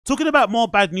Talking about more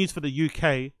bad news for the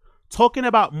UK. Talking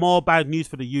about more bad news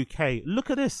for the UK. Look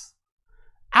at this.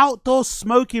 Outdoor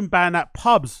smoking ban at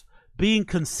pubs being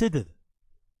considered.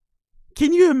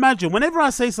 Can you imagine? Whenever I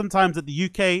say sometimes that the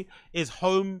UK is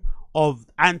home of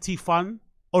anti-fun,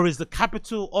 or is the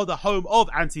capital or the home of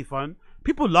anti-fun,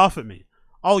 people laugh at me.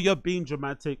 Oh, you're being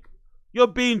dramatic. You're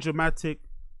being dramatic.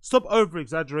 Stop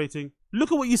over-exaggerating.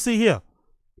 Look at what you see here.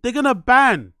 They're going to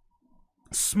ban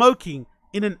smoking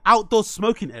in an outdoor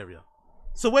smoking area.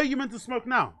 So where are you meant to smoke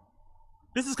now?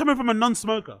 This is coming from a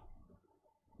non-smoker.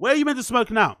 Where are you meant to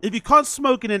smoke now? If you can't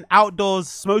smoke in an outdoors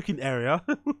smoking area,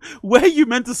 where are you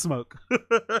meant to smoke?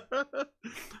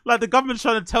 Like the government's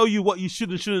trying to tell you what you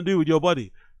should and shouldn't do with your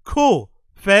body. Cool.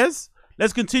 Fairs?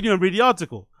 Let's continue and read the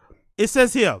article. It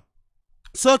says here,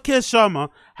 Sir Keir Sharma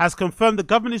has confirmed the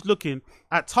government is looking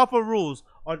at tougher rules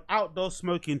on outdoor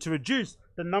smoking to reduce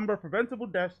the number of preventable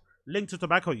deaths linked to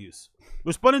tobacco use.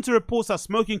 Responding to reports that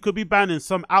smoking could be banned in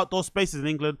some outdoor spaces in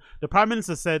England, the Prime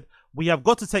Minister said, "We have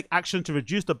got to take action to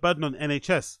reduce the burden on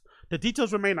NHS. The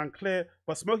details remain unclear,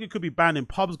 but smoking could be banned in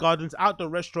pubs, gardens, outdoor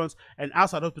restaurants, and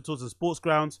outside hospitals and sports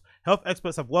grounds. Health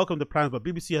experts have welcomed the plans, but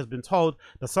BBC has been told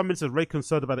that some ministers raised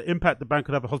concerned about the impact the ban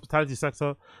could have on the hospitality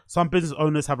sector. Some business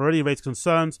owners have already raised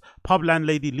concerns. Pub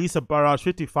landlady Lisa Burrage,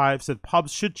 55, said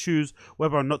pubs should choose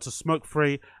whether or not to smoke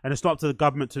free, and it's not up to the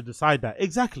government to decide that."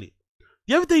 Exactly.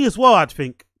 The other thing as well, I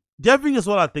think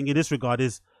in this regard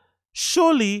is,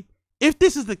 surely, if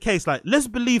this is the case, like, let's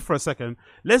believe for a second,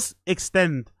 let's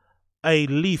extend a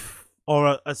leaf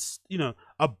or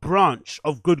a branch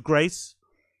of good grace,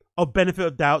 of benefit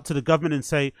of doubt to the government and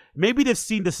say, maybe they've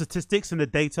seen the statistics and the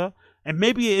data, and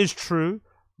maybe it is true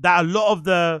that a lot of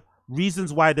the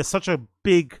reasons why there's such a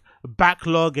big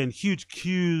backlog and huge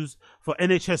queues for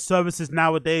NHS services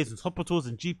nowadays and hospitals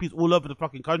and GPs all over the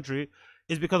fucking country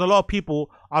is because a lot of people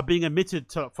are being admitted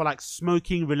for like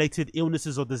smoking related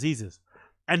illnesses or diseases.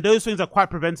 And those things are quite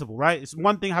preventable, right? It's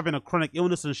one thing having a chronic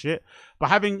illness and shit, but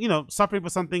having, suffering for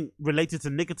something related to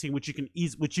nicotine, which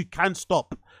you can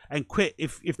stop and quit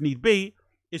if need be,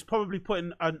 is probably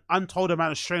putting an untold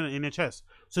amount of strain on NHS.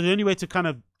 So the only way to kind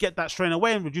of get that strain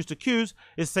away and reduce the queues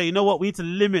is say, you know what, we need to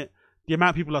limit the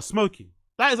amount people are smoking.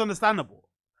 That is understandable.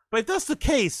 But if that's the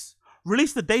case,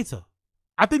 release the data.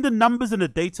 I think the numbers and the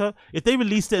data, if they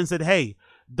released it and said, hey,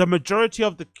 the majority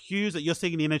of the queues that you're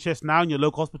seeing in the NHS now in your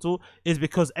local hospital is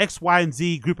because X, Y, and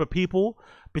Z group of people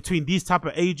between these type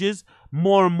of ages,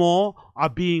 more and more are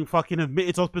being fucking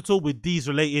admitted to hospital with these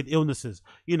related illnesses,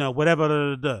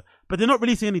 whatever. But they're not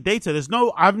releasing any data.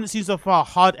 I haven't seen so far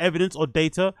hard evidence or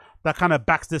data that kind of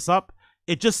backs this up.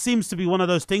 It just seems to be one of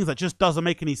those things that just doesn't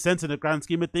make any sense in the grand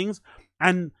scheme of things.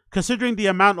 And considering the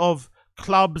amount of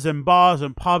clubs and bars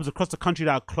and pubs across the country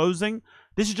that are closing,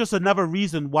 this is just another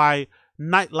reason why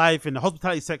nightlife in the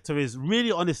hospitality sector is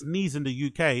really on its knees in the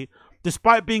UK,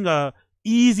 despite being a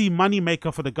easy money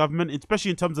maker for the government,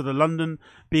 especially in terms of the London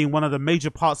being one of the major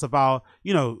parts of our,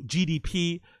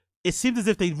 GDP. It seems as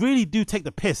if they really do take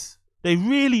the piss. They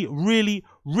really, really,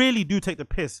 really do take the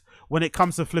piss when it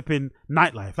comes to flipping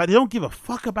nightlife. Like, they don't give a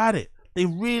fuck about it. They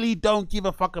really don't give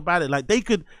a fuck about it. Like, they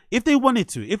could, if they wanted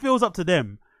to, if it was up to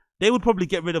them, they would probably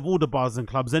get rid of all the bars and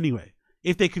clubs anyway,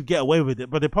 if they could get away with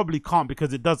it. But they probably can't,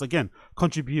 because it does, again,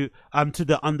 contribute to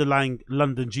the underlying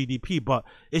London GDP. But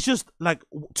it's just like,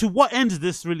 to what end is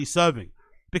this really serving?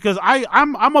 Because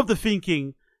I'm of the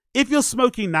thinking, if you're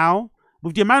smoking now,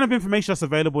 with the amount of information that's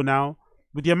available now,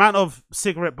 with the amount of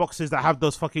cigarette boxes that have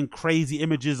those fucking crazy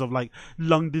images of like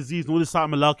lung disease and all this type of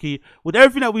malarkey, with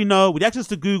everything that we know, with access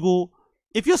to Google,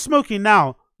 if you're smoking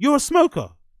now, you're a smoker.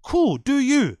 Cool, do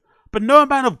you. But no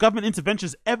amount of government intervention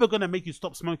is ever going to make you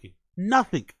stop smoking.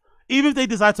 Nothing. Even if they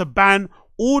decide to ban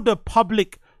all the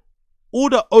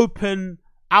open,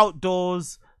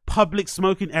 outdoors, public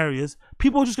smoking areas,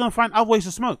 people are just going to find other ways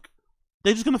to smoke.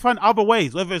 They're just going to find other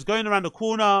ways, whether it's going around the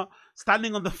corner,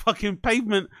 standing on the fucking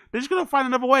pavement. They're just going to find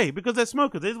another way because they're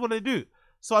smokers. This is what they do.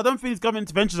 So I don't think these government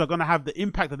interventions are going to have the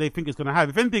impact that they think it's going to have.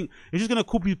 If anything, it's just going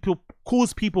to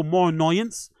cause people more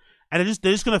annoyance, and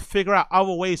they're just going to figure out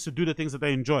other ways to do the things that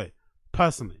they enjoy.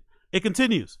 Personally, it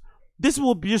continues. This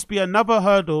will just be another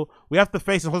hurdle we have to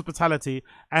face in hospitality,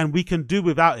 and we can do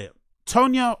without it.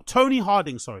 Tony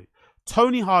Harding,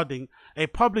 a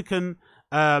publican.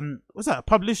 A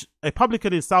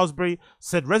publican in Salisbury,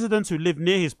 said residents who live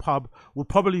near his pub would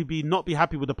probably not be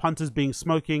happy with the punters being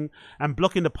smoking and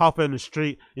blocking the pathway in the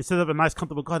street instead of a nice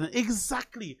comfortable garden.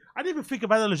 Exactly. I didn't even think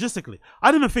about that logistically. I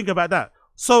didn't even think about that.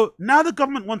 So now the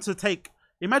government wants to take,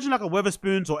 imagine like a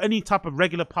Wetherspoons or any type of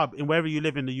regular pub in wherever you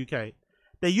live in the UK.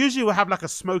 They usually will have like a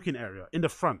smoking area in the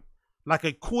front, like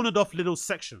a cornered off little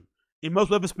section. In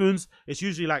most Wetherspoons, it's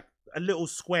usually like a little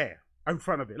square in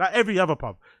front of it, like every other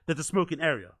pub. There's a smoking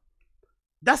area.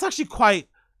 That's actually quite,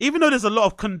 even though there's a lot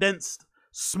of condensed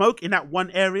smoke in that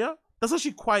one area, that's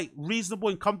actually quite reasonable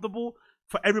and comfortable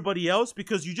for everybody else,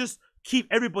 because you just keep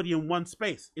everybody in one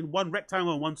space, in one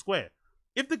rectangle, in one square.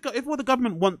 If what the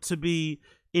government want to be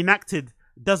enacted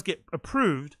does get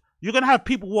approved, you're gonna have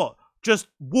people what? Just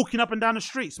walking up and down the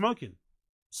street smoking,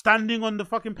 standing on the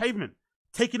fucking pavement,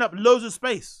 taking up loads of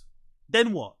space.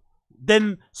 Then what?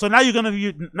 So now you're gonna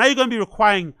be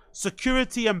requiring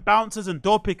security and bouncers and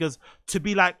door pickers to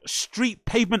be like street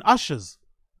pavement ushers.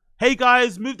 Hey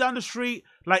guys, move down the street.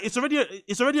 Like it's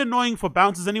already annoying for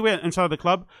bouncers anyway inside of the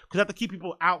club, because you have to keep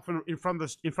people out from in front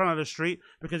of the street.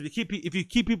 Because if you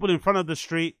keep people in front of the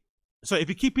street, so if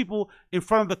you keep people in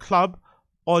front of the club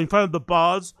or in front of the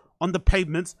bars on the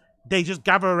pavements, they just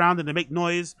gather around and they make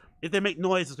noise. If they make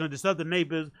noise, it's going to disturb the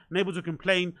neighbors. Neighbors will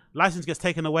complain. License gets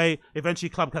taken away. Eventually,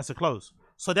 club has to close.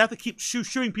 So they have to keep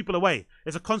shooing people away.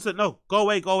 It's a constant, no, go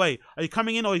away, go away. Are you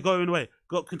coming in or are you going away?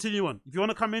 Go, continue on. If you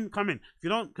want to come in, come in. If you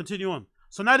don't, continue on.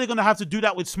 So now they're going to have to do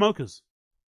that with smokers.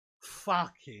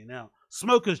 Fucking hell.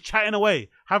 Smokers chatting away,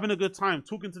 having a good time,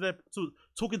 talking to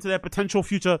their potential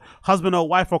future husband or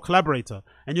wife or collaborator,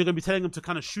 and you're gonna be telling them to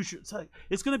kind of shoot.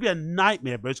 It's gonna be a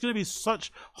nightmare, bro. It's gonna be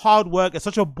such hard work and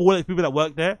such a ball at people that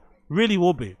work there. Really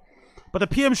will be. But the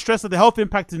PM stressed that the health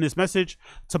impact in this message,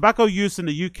 tobacco use in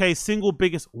the UK's single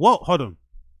biggest. Whoa, hold on.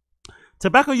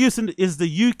 Tobacco use is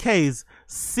the UK's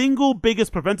single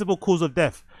biggest preventable cause of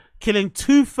death, killing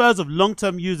 2/3 of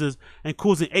long-term users and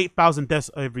causing 8,000 deaths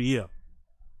every year.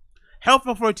 Health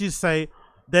authorities say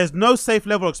there's no safe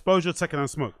level of exposure to secondhand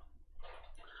smoke.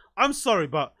 I'm sorry,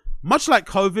 but much like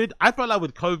COVID, I felt like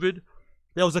with COVID,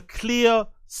 there was a clear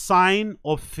sign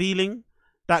or feeling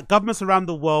that governments around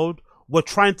the world were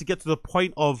trying to get to the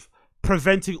point of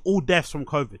preventing all deaths from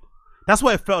COVID. That's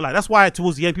what it felt like. That's why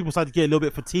towards the end, people started to get a little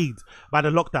bit fatigued by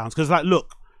the lockdowns. Because like,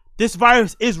 look, this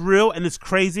virus is real and it's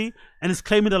crazy and it's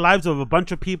claiming the lives of a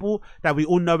bunch of people that we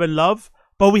all know and love,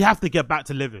 but we have to get back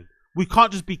to living. We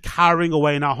can't just be cowering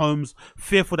away in our homes,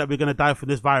 fearful that we're going to die from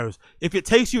this virus. If it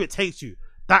takes you, it takes you.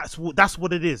 That's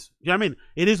what it is. You know what I mean?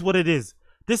 It is what it is.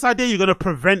 This idea you're going to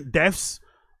prevent deaths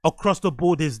across the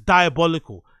board is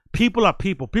diabolical. People are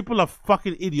people. People are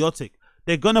fucking idiotic.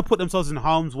 They're going to put themselves in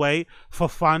harm's way for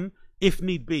fun, if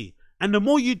need be. And the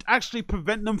more you actually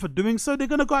prevent them from doing so, they're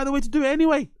going to go out of the way to do it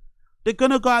anyway. They're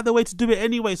going to go out of the way to do it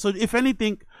anyway. So if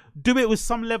anything, do it with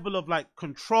some level of like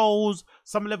controls,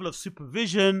 some level of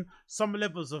supervision, some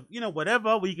levels of, you know,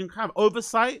 whatever, where you can kind of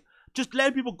oversight. Just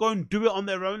letting people go and do it on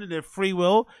their own and their free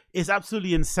will is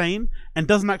absolutely insane and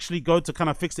doesn't actually go to kind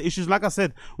of fix the issues. Like I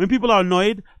said, when people are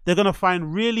annoyed, they're going to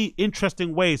find really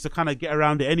interesting ways to kind of get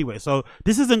around it anyway. So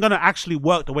this isn't going to actually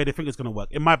work the way they think it's going to work,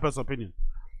 in my personal opinion.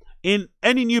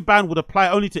 Any new ban would apply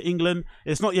only to England.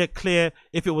 It's not yet clear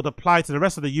if it would apply to the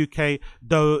rest of the UK,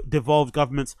 though devolved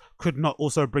governments could not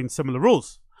also bring similar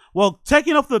rules. Well,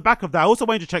 taking off the back of that, I also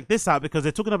wanted to check this out because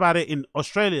they're talking about it in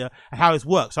Australia and how it's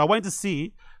worked. So I wanted to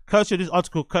see, courtesy of this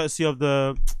article, courtesy of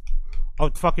the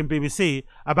fucking BBC,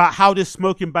 about how this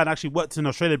smoking ban actually works in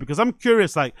Australia, because I'm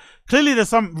curious. Like, clearly there's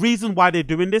some reason why they're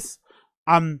doing this.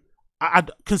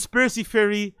 Conspiracy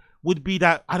theory would be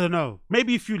that, I don't know,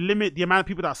 maybe if you limit the amount of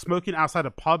people that are smoking outside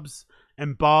of pubs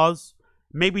and bars,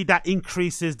 maybe that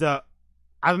increases the,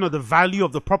 I don't know, the value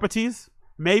of the properties.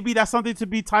 Maybe that's something to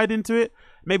be tied into it.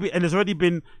 Maybe, and there's already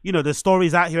been, you know, there's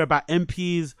stories out here about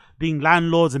MPs being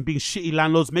landlords and being shitty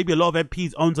landlords. Maybe a lot of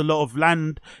MPs owns a lot of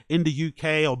land in the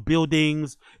UK or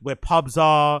buildings where pubs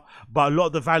are, but a lot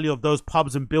of the value of those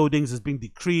pubs and buildings has been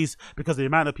decreased because of the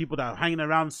amount of people that are hanging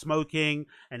around smoking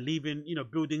and leaving, you know,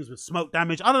 buildings with smoke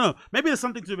damage. I don't know. Maybe there's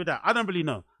something to do with that. I don't really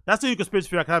know. That's the only conspiracy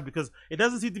theory I can have, because it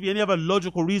doesn't seem to be any other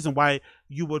logical reason why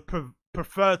you would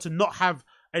prefer to not have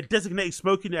a designated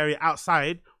smoking area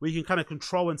outside where you can kind of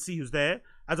control and see who's there,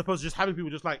 as opposed to just having people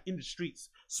just like in the streets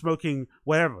smoking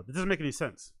wherever. It doesn't make any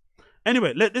sense.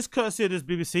 Anyway, let this courtesy of this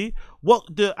BBC, what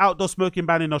the outdoor smoking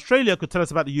ban in Australia could tell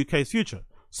us about the UK's future.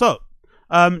 So,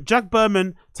 Jack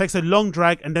Berman takes a long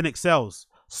drag and then excels.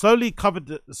 Slowly in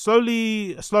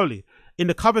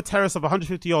the covered terrace of a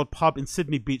 150-year-old pub in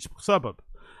Sydney Beach suburb.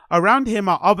 Around him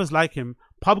are others like him,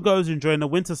 pub goers enjoying the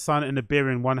winter sun and a beer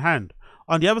in one hand.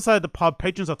 On the other side of the pub,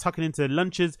 patrons are tucking into their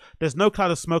lunches. There's no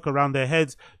cloud of smoke around their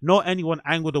heads, nor anyone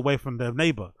angled away from their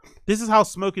neighbour. This is how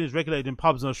smoking is regulated in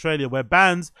pubs in Australia, where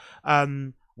bans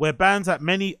at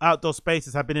many outdoor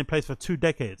spaces have been in place for 2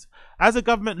 decades. As the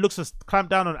government looks to clamp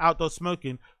down on outdoor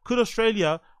smoking, could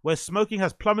Australia, where smoking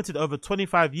has plummeted over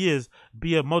 25 years,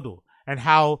 be a model, and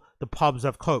how the pubs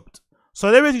have coped?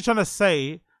 So they're really trying to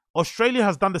say, Australia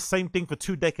has done the same thing for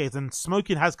 2 decades and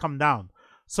smoking has come down.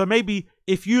 So maybe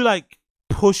if you like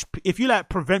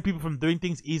prevent people from doing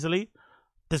things easily,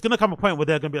 there's gonna come a point where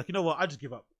they're gonna be like, you know what, I just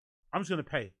give up. I'm just gonna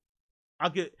pay.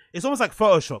 It's almost like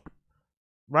Photoshop,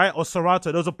 right? Or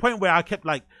Serato. There was a point where I kept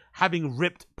like having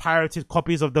ripped pirated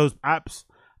copies of those apps,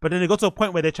 but then it got to a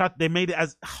point where they made it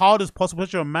as hard as possible,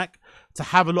 especially on Mac, to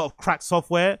have a lot of cracked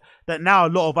software that now a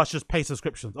lot of us just pay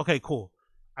subscriptions. Okay, cool.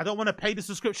 I don't want to pay the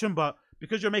subscription, but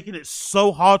because you're making it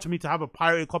so hard for me to have a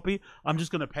pirated copy, I'm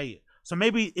just gonna pay it. So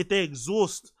maybe if they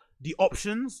exhaust the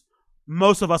options,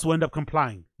 most of us will end up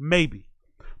complying. Maybe.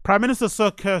 Prime Minister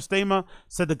Sir Keir Starmer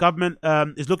said the government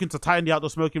is looking to tighten the outdoor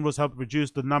smoking rules to help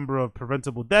reduce the number of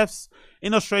preventable deaths.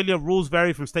 In Australia, rules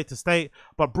vary from state to state,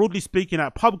 but broadly speaking,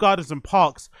 at pub gardens and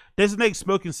parks, designated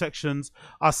smoking sections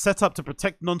are set up to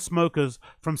protect non-smokers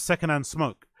from secondhand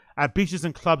smoke. At beaches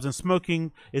and clubs, and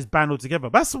smoking is banned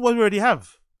altogether. That's what we already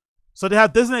have. So they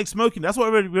have designated smoking. That's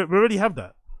what we already have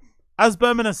that. As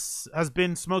Berman has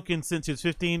been smoking since he was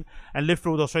 15 and lived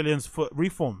through the Australians'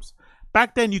 reforms.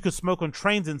 Back then, you could smoke on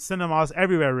trains and cinemas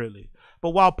everywhere, really. But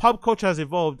while pub culture has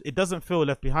evolved, it doesn't feel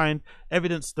left behind,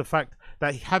 evidence the fact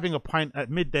that having a pint at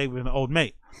midday with an old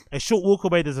mate. A short walk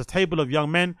away, there's a table of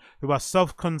young men who are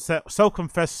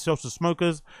self-confessed social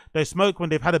smokers. They smoke when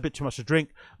they've had a bit too much to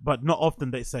drink, but not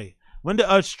often, they say. When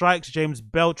the urge strikes, James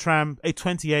Beltram, a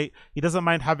 28, he doesn't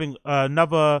mind having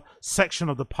another section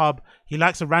of the pub. He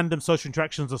likes the random social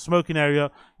interactions of smoking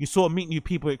area. You sort of meet new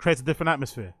people. It creates a different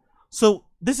atmosphere. So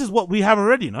this is what we have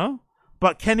already, no?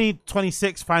 But Kenny,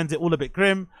 26, finds it all a bit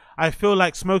grim. I feel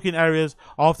like smoking areas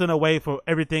are often a way for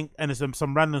everything and it's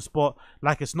some random spot,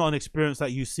 like it's not an experience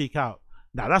that you seek out.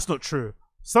 Now, that's not true.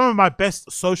 Some of my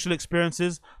best social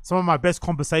experiences, some of my best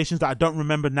conversations that I don't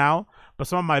remember now, but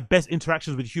some of my best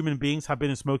interactions with human beings have been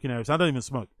in smoking areas. I don't even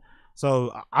smoke.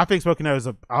 So I think smoking areas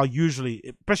are usually,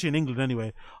 especially in England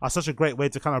anyway, are such a great way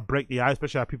to kind of break the ice,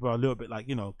 especially how people are a little bit like,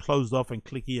 you know, closed off and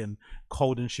cliquey and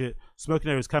cold and shit. Smoking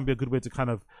areas can be a good way to kind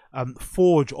of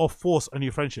forge or force a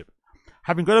new friendship.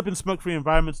 Having grown up in smoke-free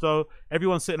environments though,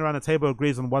 everyone sitting around the table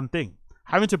agrees on one thing.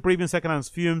 Having to breathe in secondhand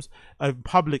fumes in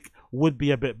public would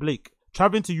be a bit bleak.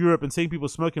 Traveling to Europe and seeing people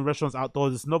smoking in restaurants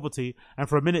outdoors is novelty, and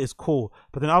for a minute it's cool.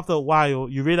 But then after a while,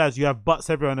 you realize you have butts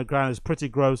everywhere on the ground. It's pretty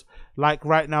gross. Like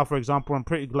right now, for example, I'm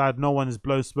pretty glad no one is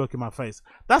blowing smoke in my face.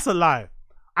 That's a lie.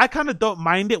 I kind of don't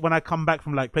mind it when I come back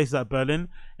from like places like Berlin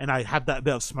and I have that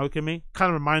bit of smoke in me. Kind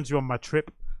of reminds you of my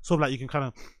trip. Sort of like you can kind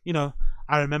of, you know,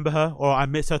 I remember her or I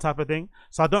miss her type of thing.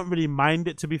 So I don't really mind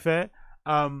it, to be fair.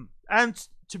 And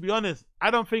to be honest,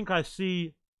 I don't think I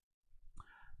see...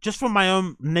 Just from my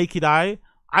own naked eye,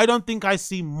 I don't think I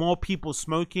see more people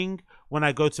smoking when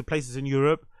I go to places in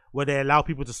Europe where they allow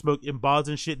people to smoke in bars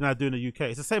and shit than I do in the UK.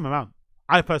 It's the same amount.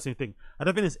 I personally think. I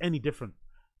don't think it's any different,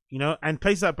 you know. And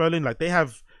places like Berlin, like they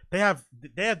have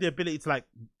the ability to like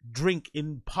drink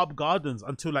in pub gardens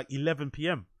until like 11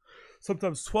 p.m.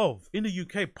 Sometimes 12. In the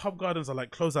UK, pub gardens are like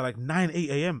closed at like 9,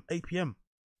 8 p.m.,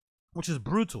 which is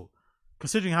brutal,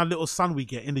 considering how little sun we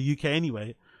get in the UK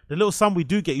anyway. The little sun we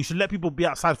do get, you should let people be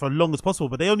outside for as long as possible,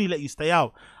 but they only let you stay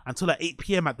out until like 8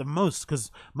 p.m. at the most,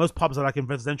 because most pubs are like in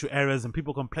residential areas and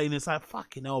people complain. It's like,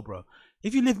 fucking hell, bro.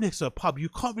 If you live next to a pub, you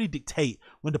can't really dictate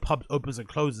when the pub opens and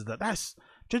closes. That's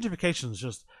gentrification is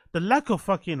just the lack of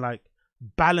fucking like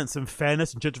balance and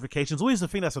fairness in gentrification is always the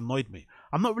thing that's annoyed me.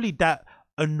 I'm not really that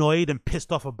annoyed and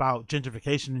pissed off about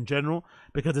gentrification in general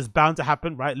because it's bound to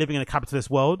happen, right? Living in a capitalist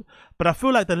world. But I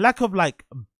feel like the lack of like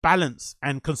balance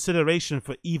and consideration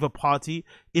for either party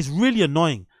is really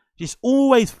annoying. It's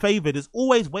always favored, it's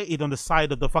always weighted on the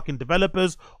side of the fucking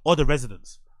developers or the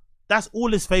residents. That's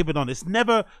all it's favored on. It's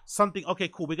never something, okay,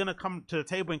 cool, we're gonna come to the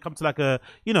table and come to like a,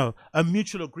 you know, a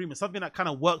mutual agreement, something that kind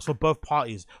of works for both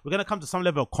parties. We're gonna come to some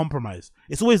level of compromise.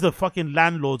 It's always the fucking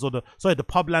landlords or the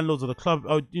pub landlords or the club,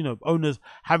 you know, owners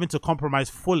having to compromise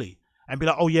fully and be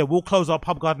like, oh yeah, we'll close our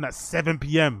pub garden at 7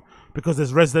 p.m. because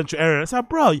there's residential area. It's like,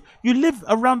 bro, you live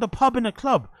around the pub and a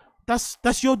club. That's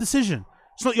your decision.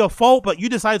 It's not your fault, but you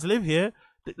decide to live here.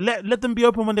 Let them be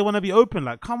open when they want to be open.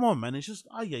 Like, come on, man. It's just,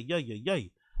 yeah.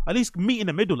 At least meet in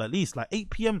the middle, at least. Like 8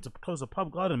 p.m. to close a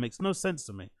pub garden makes no sense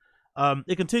to me.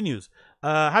 It continues.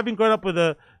 Having grown up with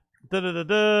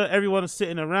everyone is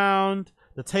sitting around,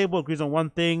 the table agrees on one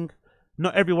thing.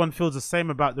 Not everyone feels the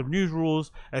same about the new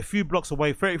rules. A few blocks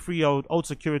away, 33-year-old old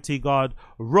security guard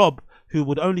Rob, who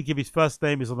would only give his first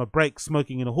name, is on a break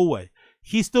smoking in a hallway.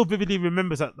 He still vividly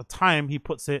remembers at the time, he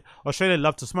puts it, Australia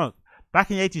loved to smoke. Back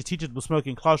in the 80s, teachers would smoke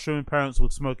in classroom, parents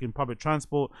would smoke in public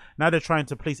transport. Now they're trying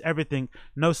to police everything.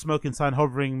 No smoking sign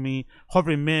hovering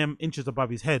mere inches above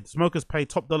his head. Smokers pay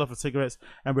top dollar for cigarettes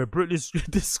and we're brutally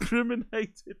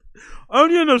discriminated.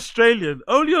 Only an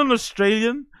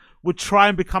Australian would try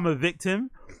and become a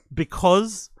victim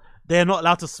because they're not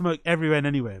allowed to smoke everywhere and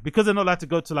anywhere. Because they're not allowed to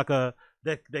go to like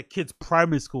their kids'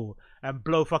 primary school and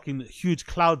blow fucking huge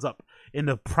clouds up in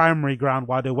the primary ground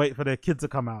while they wait for their kids to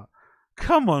come out.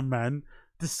 Come on, man.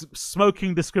 This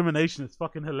smoking discrimination is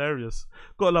fucking hilarious.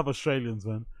 Gotta love Australians,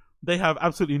 man. They have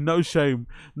absolutely no shame.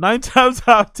 9 times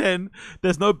out of 10,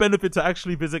 there's no benefit to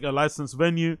actually visit a licensed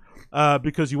venue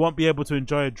because you won't be able to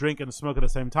enjoy a drink and a smoke at the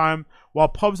same time. While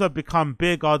pubs have become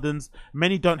beer gardens,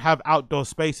 many don't have outdoor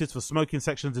spaces for smoking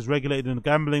sections is regulated in the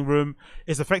gambling room.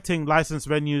 It's affecting licensed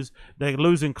venues. They're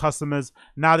losing customers.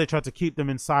 Now they try to keep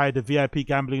them inside the VIP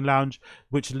gambling lounge,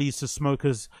 which leads to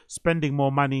smokers spending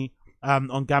more money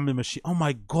on gambling machines. Oh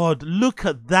my God, look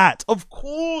at that. Of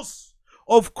course,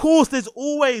 there's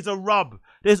always a rub.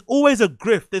 There's always a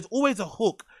grift. There's always a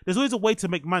hook. There's always a way to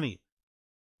make money.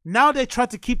 Now they try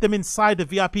to keep them inside the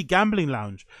VIP gambling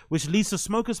lounge, which leads to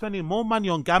smokers spending more money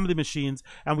on gambling machines.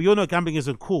 And we all know gambling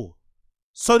isn't cool.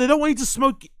 So they don't want you to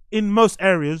smoke in most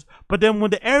areas. But then when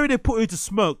the area they put you to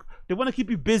smoke, they want to keep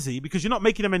you busy because you're not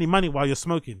making them any money while you're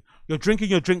smoking. You're drinking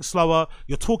your drink slower.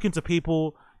 You're talking to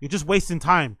people. You're just wasting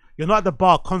time. You're not at the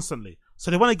bar constantly.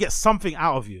 So they want to get something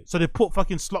out of you. So they put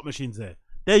fucking slot machines there.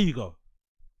 There you go.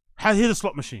 Here's a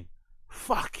slot machine.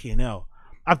 Fucking hell.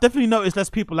 I've definitely noticed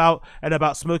less people out and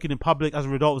about smoking in public as a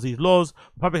result of these laws.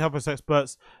 Public health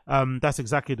experts, that's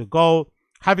exactly the goal.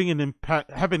 Having an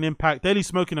impact. Daily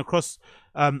smoking across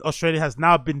Australia has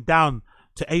now been down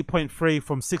to 8.3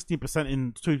 from 16%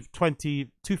 in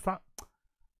 2022.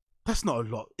 That's not a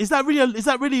lot. Is that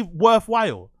really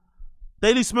worthwhile?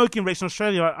 Daily smoking rates in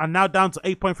Australia are now down to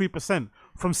 8.3%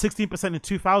 from 16% in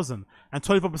 2000 and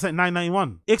 24% in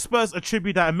 1991. Experts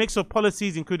attribute that a mix of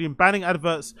policies, including banning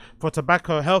adverts for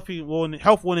tobacco, health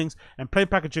warnings, and plain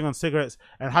packaging on cigarettes,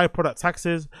 and high product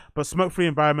taxes, but smoke-free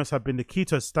environments have been the key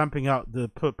to stamping out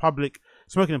the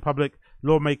smoking in public.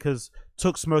 Lawmakers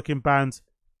took smoking bans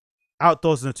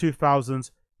outdoors in the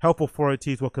 2000s. Health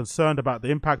authorities were concerned about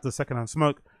the impact of secondhand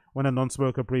smoke when a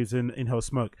non-smoker breathes in inhaled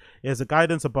smoke. It is a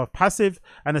guidance above passive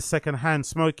and a second-hand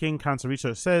smoking. Cancer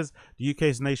research says the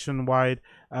UK's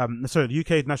the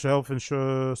UK National Health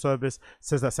Insurance Service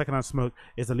says that second-hand smoke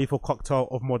is a lethal cocktail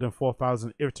of more than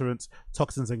 4,000 irritants,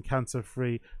 toxins, and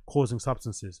cancer-free causing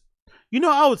substances. You know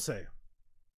what I would say?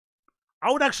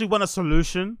 I would actually want a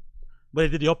solution where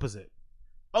they did the opposite.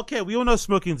 Okay, we all know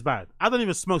smoking's bad. I don't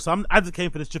even smoke, so I'm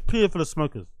advocating for this just purely for the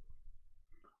smokers.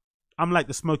 I'm like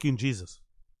the smoking Jesus.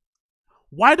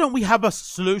 Why don't we have a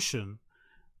solution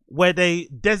where they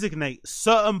designate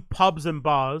certain pubs and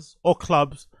bars or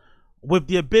clubs with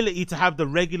the ability to have the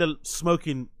regular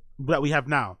smoking that we have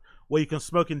now, where you can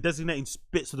smoke in designated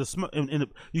bits of the smoke.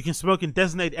 You can smoke in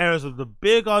designated areas of the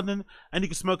beer garden, and you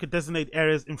can smoke in designated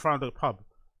areas in front of the pub.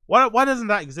 Why doesn't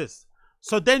that exist?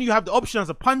 So then you have the option as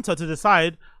a punter to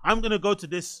decide, I'm going to go to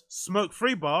this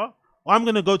smoke-free bar, or I'm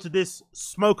going to go to this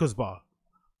smoker's bar.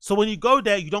 So when you go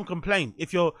there, you don't complain.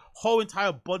 If your whole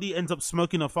entire body ends up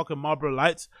smoking a fucking Marlboro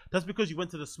Lights, that's because you went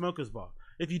to the smoker's bar.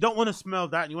 If you don't want to smell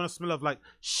that, and you want to smell of like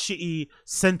shitty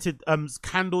scented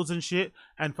candles and shit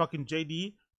and fucking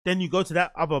JD, then you go to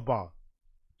that other bar.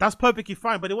 That's perfectly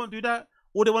fine, but they won't do that.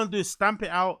 All they want to do is stamp it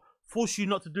out, force you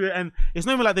not to do it, and it's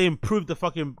not even like they improved the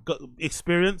fucking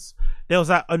experience. There was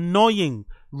that annoying,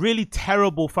 really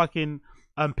terrible fucking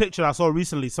picture I saw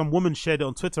recently. Some woman shared it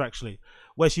on Twitter actually,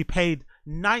 where she paid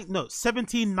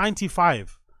 $17.95.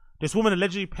 This woman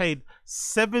allegedly paid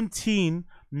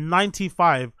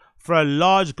 $17.95 for a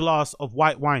large glass of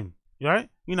white wine. Right?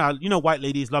 You know, white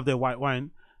ladies love their white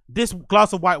wine. This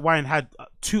glass of white wine had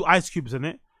 2 ice cubes in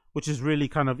it, which is really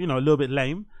kind of, a little bit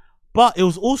lame. But it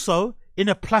was also in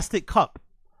a plastic cup.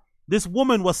 This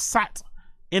woman was sat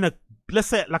in a, let's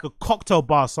say, like a cocktail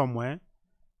bar somewhere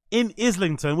in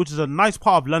Islington, which is a nice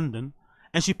part of London,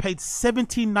 and she paid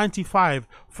 $17.95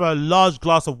 for a large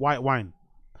glass of white wine.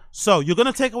 So you're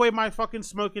gonna take away my fucking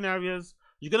smoking areas.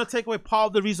 You're gonna take away part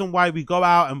of the reason why we go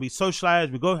out and we socialize,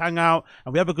 we go hang out,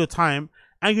 and we have a good time.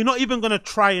 And you're not even gonna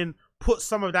try and put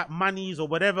some of that monies or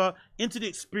whatever into the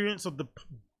experience of the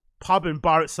pub and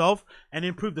bar itself and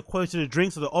improve the quality of the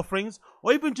drinks or the offerings,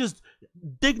 or even just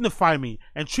dignify me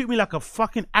and treat me like a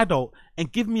fucking adult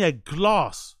and give me a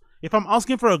glass. If I'm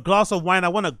asking for a glass of wine, I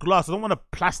want a glass. I don't want a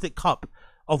plastic cup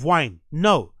of wine.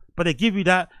 No, but they give you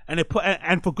that, and they put,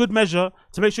 and for good measure,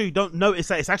 to make sure you don't notice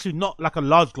that it's actually not like a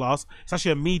large glass, it's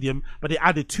actually a medium, but they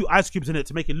added 2 ice cubes in it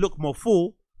to make it look more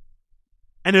full.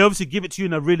 And they obviously give it to you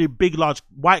in a really big, large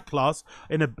white glass,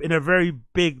 in a very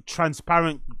big,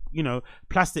 transparent, you know,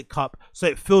 plastic cup, so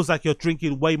it feels like you're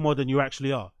drinking way more than you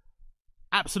actually are.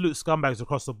 Absolute scumbags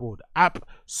across the board.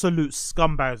 Absolute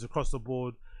scumbags across the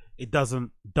board. It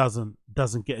doesn't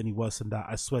get any worse than that.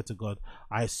 I swear to God.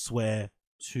 I swear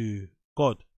to God.